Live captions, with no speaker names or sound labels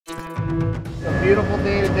beautiful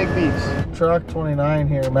day to dig beets. Truck 29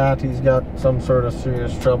 here, Matty's got some sort of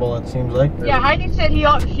serious trouble, it seems like. Yeah, Heidi said she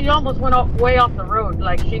almost went way off the road.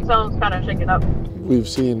 Like, she sounds kind of shaken up. We've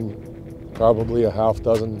seen probably a half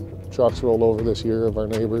dozen trucks roll over this year of our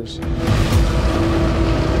neighbors.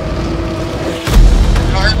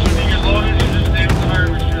 Cars, when you get loaded, you just stay with the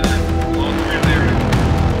harvester. Load through there.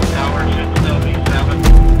 Tower should still be 7,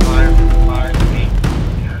 5, 5, 8.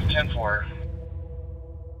 Yeah, 10, 4.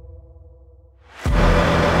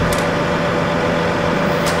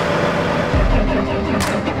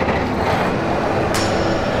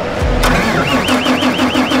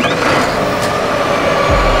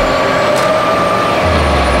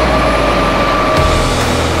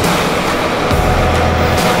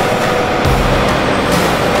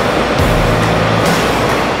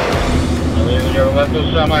 Let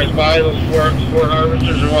those semis by, those four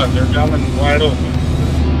harvesters or what? They're coming wide open. You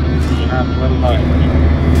have to let them by.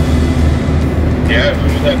 Yeah, as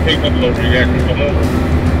soon as that pickup loader, you actually come over.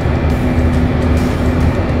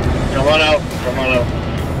 Come on out, come on out.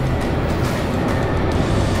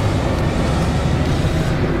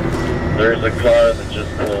 There's a car that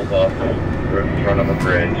just pulled up right in front of a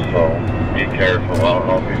bridge, so be careful. I don't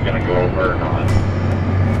know if he's going to go over or not.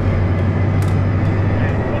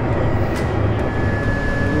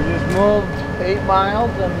 Moved 8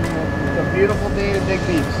 miles and it's a beautiful day to dig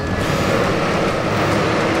beets.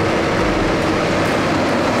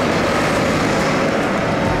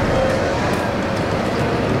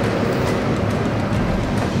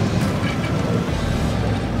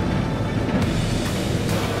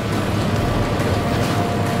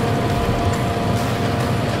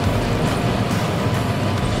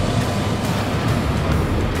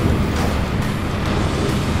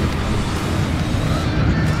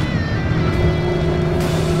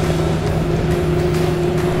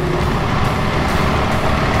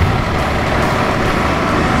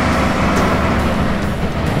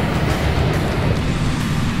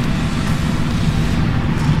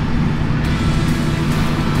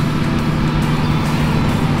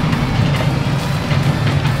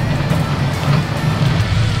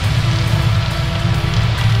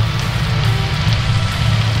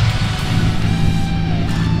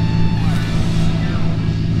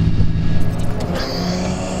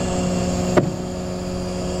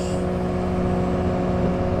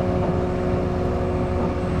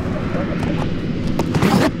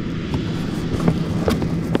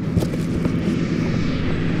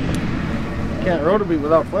 Can't rotor-beet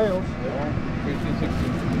without flails. Yeah, 15,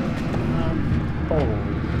 16. Holy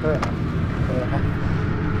crap.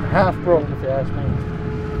 Half broke if you ask me.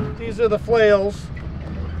 These are the flails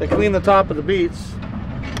that clean the top of the beets.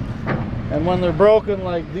 And when they're broken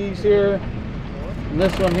like these here, and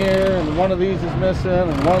this one here, and one of these is missing,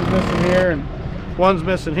 and one's missing here, and one's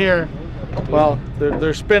missing here, well,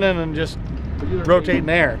 they're spinning and just rotating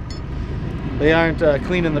air. They aren't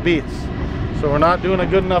cleaning the beets. So we're not doing a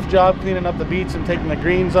good enough job cleaning up the beets and taking the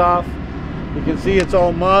greens off. You can see it's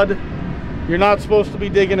all mud. You're not supposed to be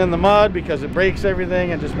digging in the mud because it breaks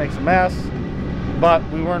everything and just makes a mess. But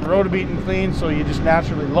we weren't rotor-beating clean, so you just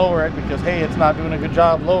naturally lower it because, hey, it's not doing a good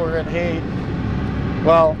job, lower it, hey.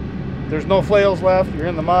 Well, there's no flails left, you're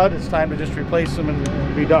in the mud, it's time to just replace them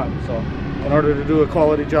and be done. So, in order to do a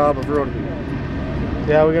quality job of rotor-beating.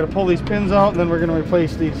 Yeah, we gotta pull these pins out and then we're gonna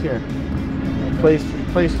replace these here.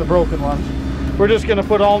 Replace the broken ones. We're just gonna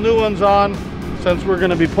put all new ones on since we're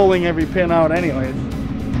gonna be pulling every pin out anyways.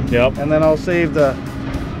 Yep. And then I'll save the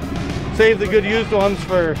good used ones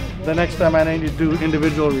for the next time I need to do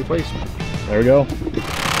individual replacement. There we go.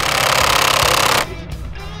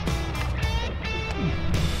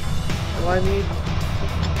 Well, I need,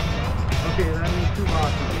 okay, I need 2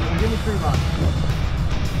 boxes. Give me 3 boxes.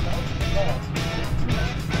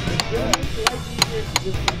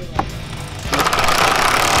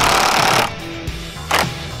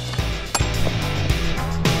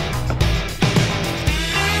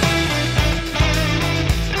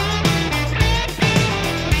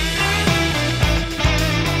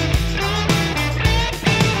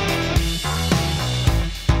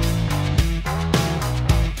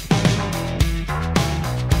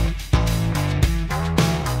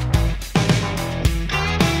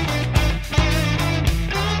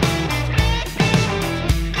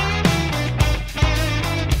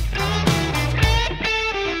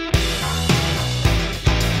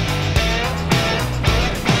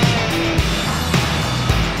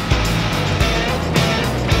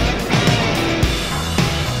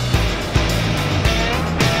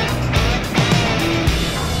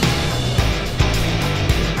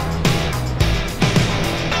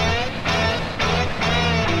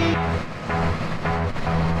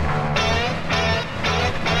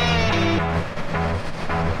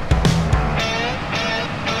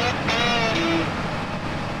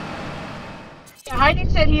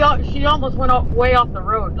 said she almost went way off the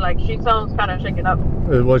road. Like she sounds kind of shaken up.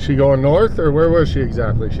 Was she going north, or where was she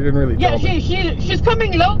exactly? She didn't really Yeah, tell me. she's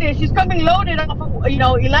coming loaded. She's coming loaded off of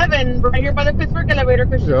 11 right here by the Pittsburgh elevator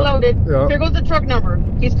because she's loaded. Yeah. Here goes the truck number.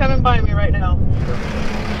 He's coming by me right now.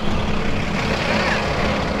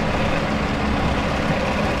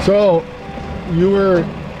 So, you were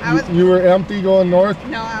empty going north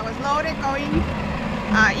No, I was loaded going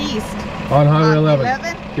east. on Highway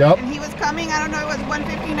 11. Yep. And he was coming, I don't know, it was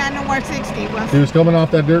 159 or 160. He was coming off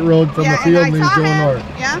that dirt road from the field and he was going north.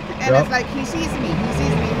 Yeah, and it's like he sees me.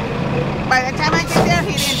 By the time I get there,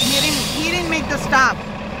 he didn't make the stop.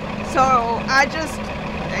 So I just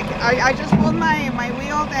pulled my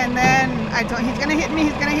wheel, and then I told he's gonna hit me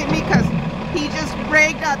because he just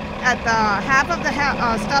braked at the half of the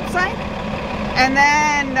stop sign, and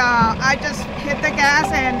then I just hit the gas,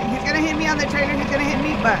 and he's gonna hit me on the trailer. He's gonna hit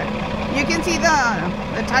me, but you can see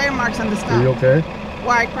the tire marks on the stop. Are you okay?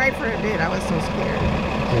 Well, I cried for a bit. I was so scared.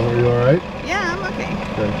 Well, are you all right? Yeah, I'm okay.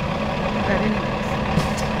 Okay. But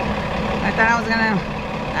anyways, I thought I was gonna.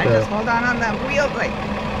 I just hold on the wheel like.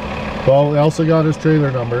 Well, Elsa got his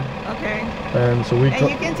trailer number, Okay. and so we. And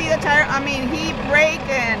you can see the tire. I mean, he braked,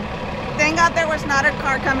 and thank God there was not a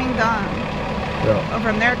car coming down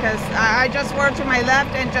from there, because I just swerved to my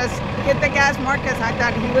left and just hit the gas more because I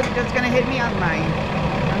thought he was just gonna hit me on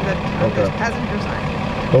the passenger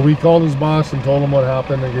side. But we called his boss and told him what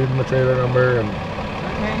happened and gave him the trailer number, and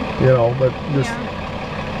but just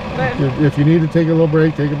if you need to take a little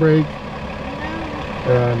break, take a break.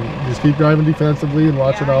 And just keep driving defensively and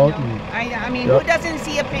watch it out. I mean, who doesn't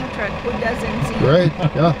see a pink truck? Who doesn't see Right,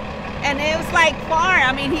 yeah. And it was like far.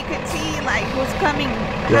 I mean, he could see like who's coming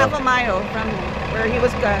half a mile from where he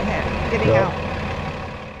was getting out.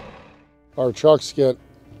 Our trucks get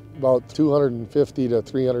about 250 to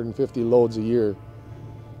 350 loads a year.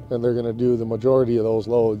 And they're going to do the majority of those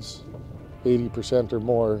loads, 80% or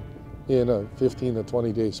more, in a 15 to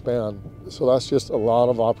 20 day span. So that's just a lot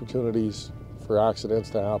of opportunities for accidents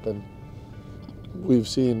to happen. We've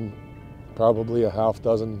seen probably a half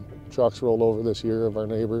dozen trucks roll over this year of our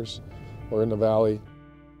neighbors or in the valley.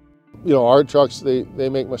 You know, our trucks, they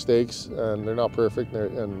make mistakes and they're not perfect,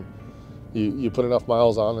 and you put enough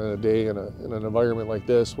miles on in a day in an environment like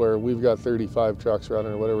this where we've got 35 trucks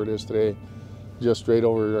running or whatever it is today, just straight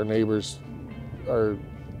over our neighbors. Are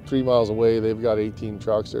 3 miles away, they've got 18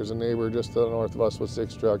 trucks. There's a neighbor just to the north of us with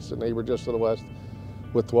 6 trucks, a neighbor just to the west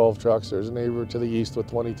with 12 trucks. There's a neighbor to the east with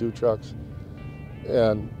 22 trucks.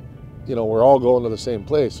 And, you know, we're all going to the same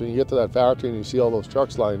place. When you get to that factory and you see all those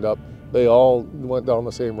trucks lined up, they all went down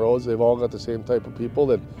the same roads. They've all got the same type of people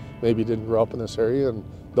that maybe didn't grow up in this area and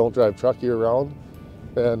don't drive truck year round.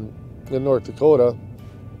 And in North Dakota,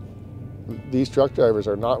 these truck drivers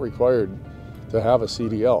are not required to have a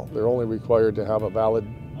CDL. They're only required to have a valid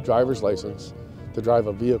driver's license to drive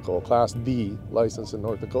a vehicle, a Class D license in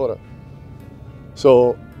North Dakota.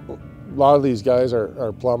 So a lot of these guys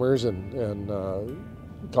are plumbers and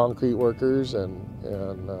concrete workers and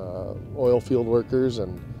oil field workers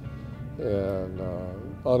and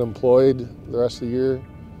unemployed the rest of the year,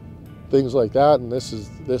 things like that. And this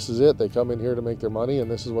is it. They come in here to make their money,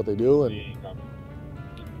 and this is what they do. And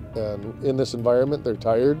in this environment, they're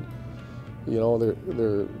tired. You know,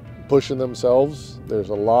 they're pushing themselves. There's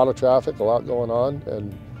a lot of traffic, a lot going on,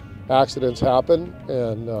 and accidents happen.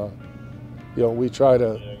 And you know, we try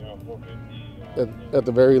to, at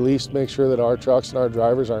the very least, make sure that our trucks and our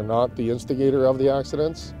drivers are not the instigator of the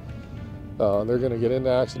accidents. They're going to get into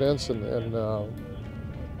accidents, and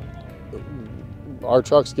our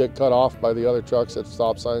trucks get cut off by the other trucks at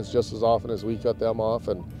stop signs just as often as we cut them off,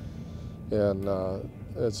 and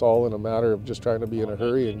it's all in a matter of just trying to be in a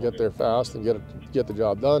hurry and get there fast and get the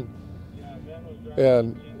job done.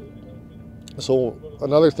 And so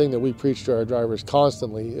another thing that we preach to our drivers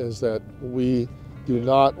constantly is that we do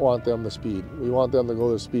not want them to speed. We want them to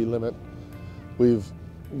go the speed limit.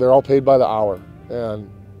 They're all paid by the hour,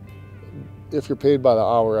 and if you're paid by the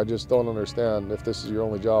hour, I just don't understand, if this is your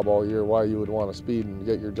only job all year, why you would want to speed and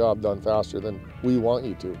get your job done faster than we want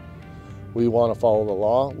you to. We want to follow the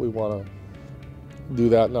law. We want to do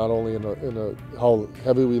that not only in how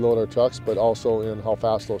heavy we load our trucks, but also in how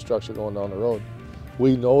fast those trucks are going down the road.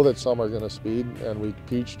 We know that some are going to speed, and we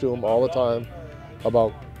preach to them all the time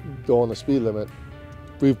about going the speed limit.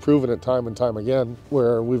 We've proven it time and time again,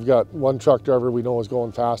 where we've got one truck driver we know is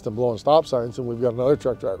going fast and blowing stop signs, and we've got another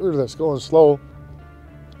truck driver that's going slow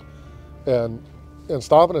and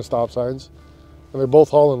stopping at stop signs, and they're both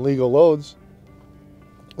hauling legal loads,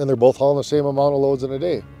 and they're both hauling the same amount of loads in a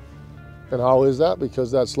day. And how is that?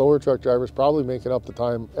 Because that slower truck driver is probably making up the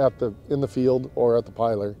time in the field or at the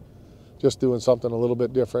piler just doing something a little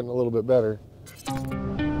bit different, a little bit better.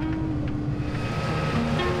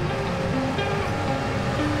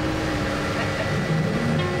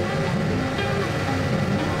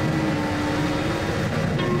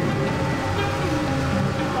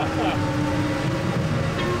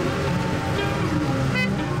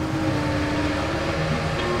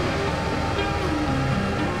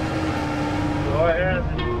 Go ahead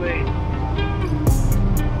and wait.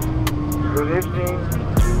 Good evening.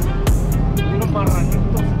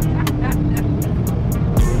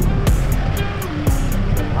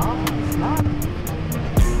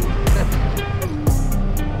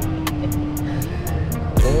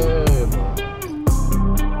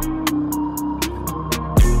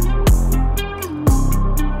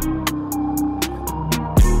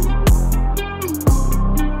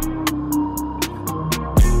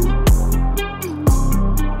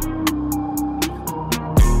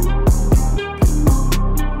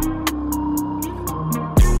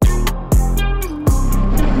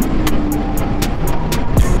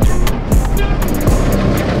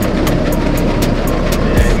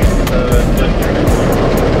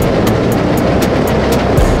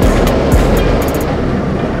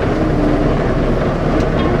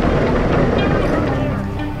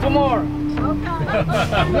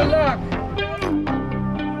 Good luck.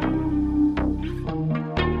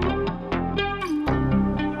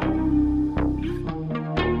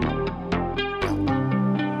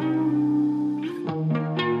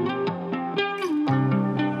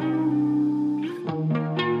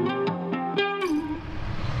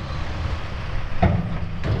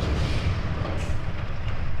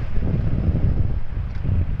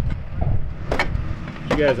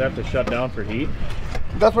 You guys have to shut down for heat?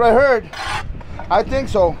 That's what I heard. I think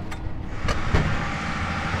so.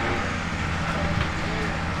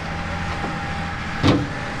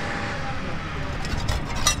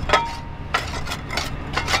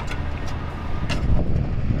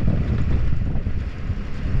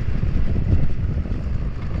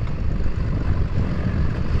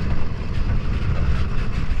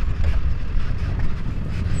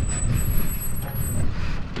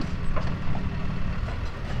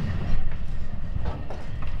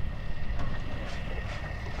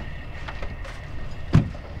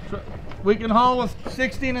 We can haul with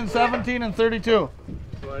 16 and 17 and 32. You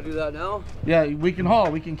want to do that now? Yeah, we can haul.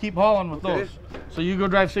 We can keep hauling with Okay. those. So you go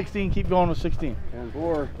drive 16, keep going with 16.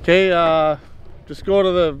 10-4. Okay, just go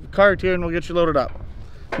to the cart here and we'll get you loaded up.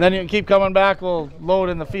 And then you can keep coming back. We'll load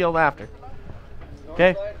in the field after.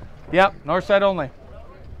 Okay? Yep, north side only.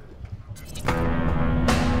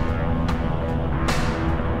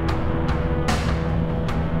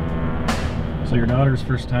 So your daughter's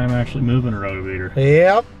first time actually moving a rotovator.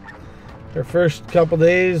 Yep. Her first couple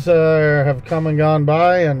days have come and gone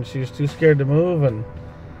by, and she's too scared to move, and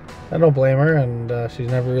I don't blame her. And she's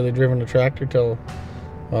never really driven a tractor till,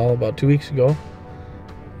 well, about 2 weeks ago.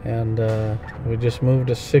 And we just moved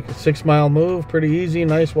a six-mile move, pretty easy,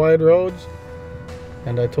 nice wide roads.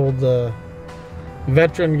 And I told the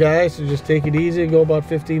veteran guys to just take it easy, go about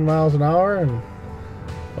 15 miles an hour, and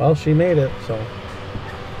well, she made it. So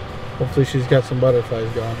hopefully she's got some butterflies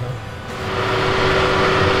going now.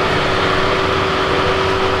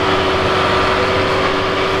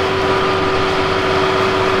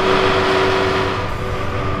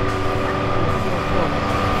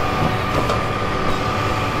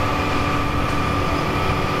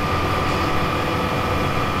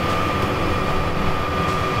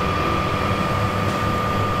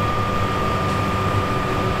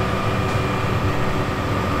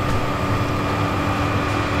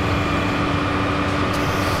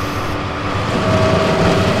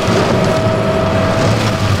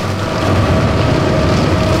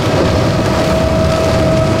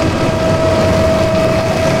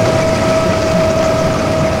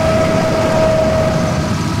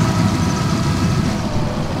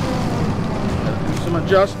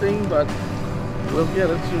 Adjusting, but we'll get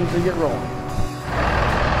it as soon as we get rolling. Let's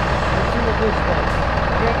see what this does.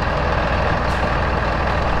 Okay.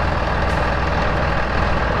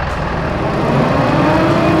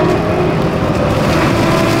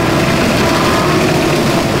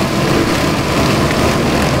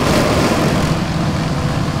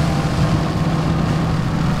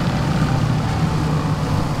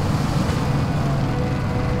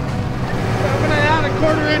 I'm going to add a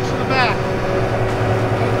 1/4 inch to the back.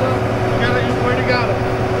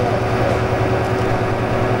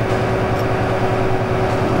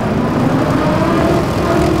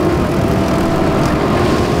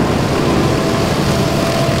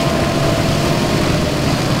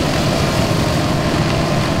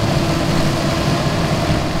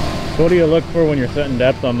 What do you look for when you're setting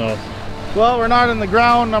depth on those? Well, we're not in the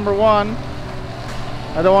ground, number one.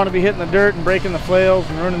 I don't want to be hitting the dirt and breaking the flails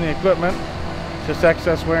and ruining the equipment. It's just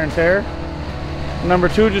excess wear and tear. Number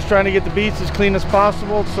two, just trying to get the beets as clean as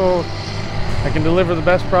possible so I can deliver the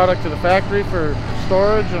best product to the factory for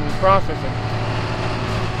storage and processing.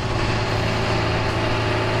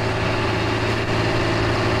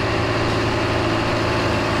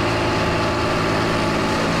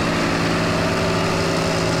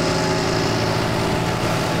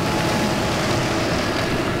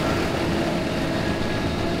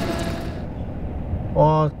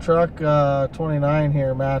 Well, truck 29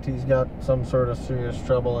 here, Matty's got some sort of serious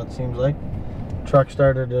trouble, it seems like. Truck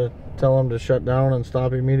started to tell him to shut down and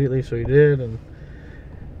stop immediately, so he did, and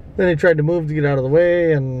then he tried to move to get out of the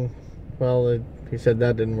way, and well, he said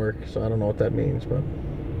that didn't work, so I don't know what that means, but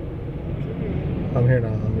I'm here now.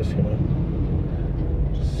 I'm just gonna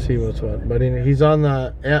see what's what. But he's on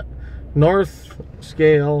the north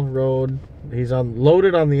scale road. He's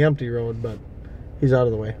loaded on the empty road, but he's out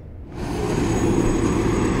of the way.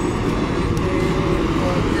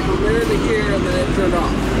 A minute in gear and then it turned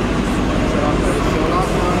off.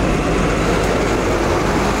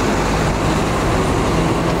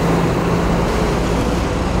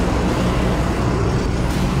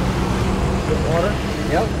 Good water?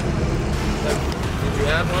 Yep. Did you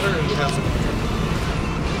add water or did you have some?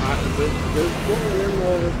 There's water in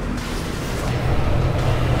water.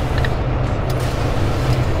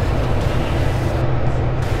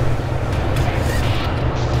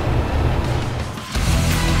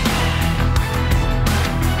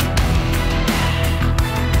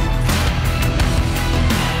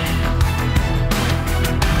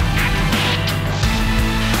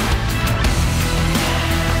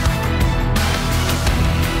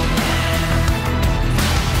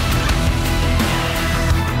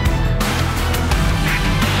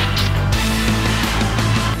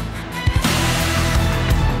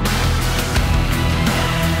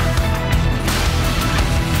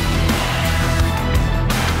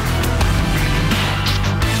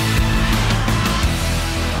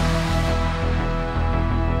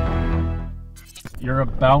 You're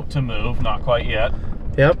about to move, not quite yet.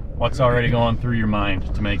 Yep. What's already going through your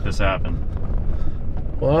mind to make this happen?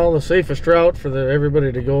 Well, the safest route for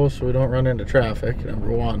everybody to go so we don't run into traffic,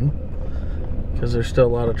 number one. Because there's still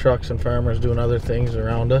a lot of trucks and farmers doing other things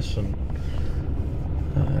around us, and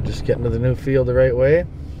just getting to the new field the right way.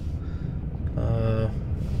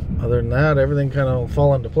 Other than that, everything kind of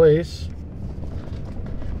fall into place.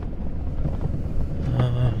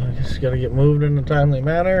 I just got to get moved in a timely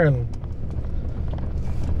manner, and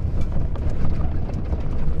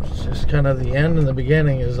it's just kind of the end and the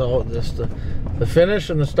beginning is all this. The finish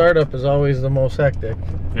and the startup is always the most hectic.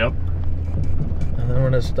 Yep. And then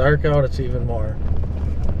when it's dark out, it's even more.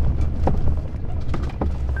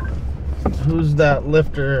 Who's that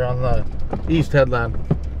lifter on the east headland?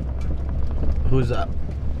 Who's that?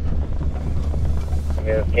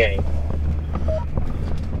 Yeah, Kenny.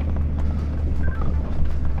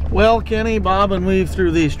 Well, Kenny, bob and weave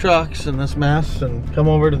through these trucks and this mess and come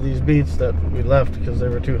over to these beets that we left because they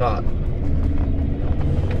were too hot.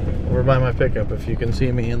 Over by my pickup, if you can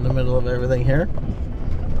see me in the middle of everything here.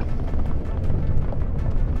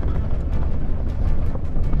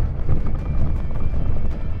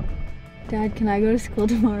 Dad, can I go to school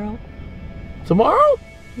tomorrow? Tomorrow?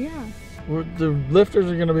 Yeah. The lifters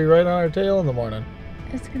are going to be right on our tail in the morning.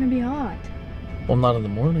 It's gonna be hot. Well, not in the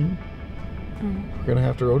morning. Oh. We're going to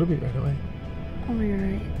have to rotobeet right away. Oh, you're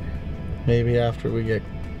right. Maybe after we get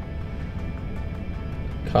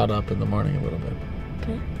caught up in the morning a little bit.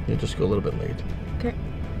 Okay. You just go a little bit late. Okay.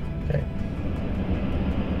 Okay.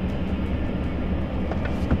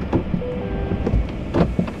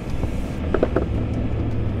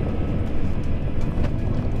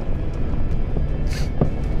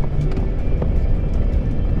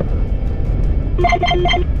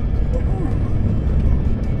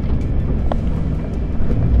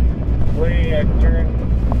 We turn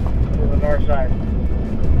to the north side.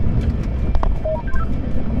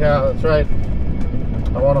 Yeah, that's right.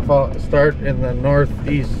 I want to start in the north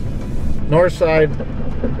side,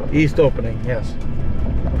 east opening, yes.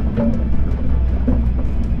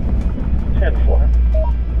 10-4.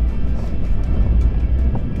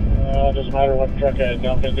 It doesn't matter what truck I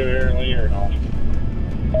dump into here earlier or not.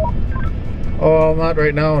 Oh, not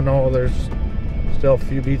right now, no, there's still a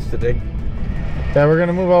few beets to dig. Yeah, we're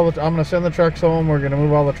gonna move I'm gonna send the trucks home, we're gonna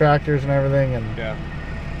move all the tractors and everything, and Yeah.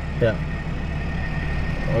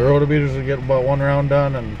 The rotobeaters will get about one round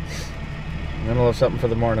done, and then we'll have something for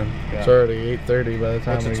the morning. Yeah. It's already 8:30 by the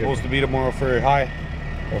time What's we it get. supposed to be tomorrow for a high?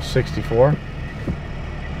 Well, 64.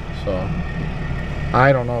 So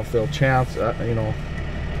I don't know if they'll chance, you know,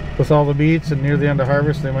 with all the beets and near the end of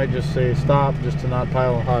harvest, they might just say stop just to not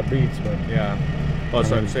pile on hot beets. But yeah, well,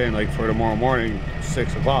 that's what I'm saying. Like for tomorrow morning,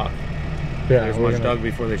 6 o'clock. Yeah, there's much dug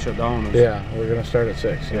before they shut down. Yeah, we're gonna start at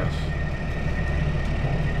 6. Yes.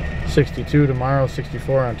 62 tomorrow,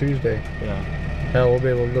 64 on Tuesday. Yeah. Hell, we'll be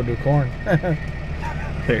able to go do corn.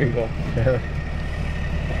 There you go. Yeah.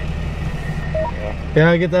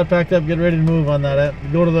 Yeah, get that packed up. Get ready to move on that.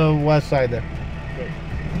 Go to the west side there.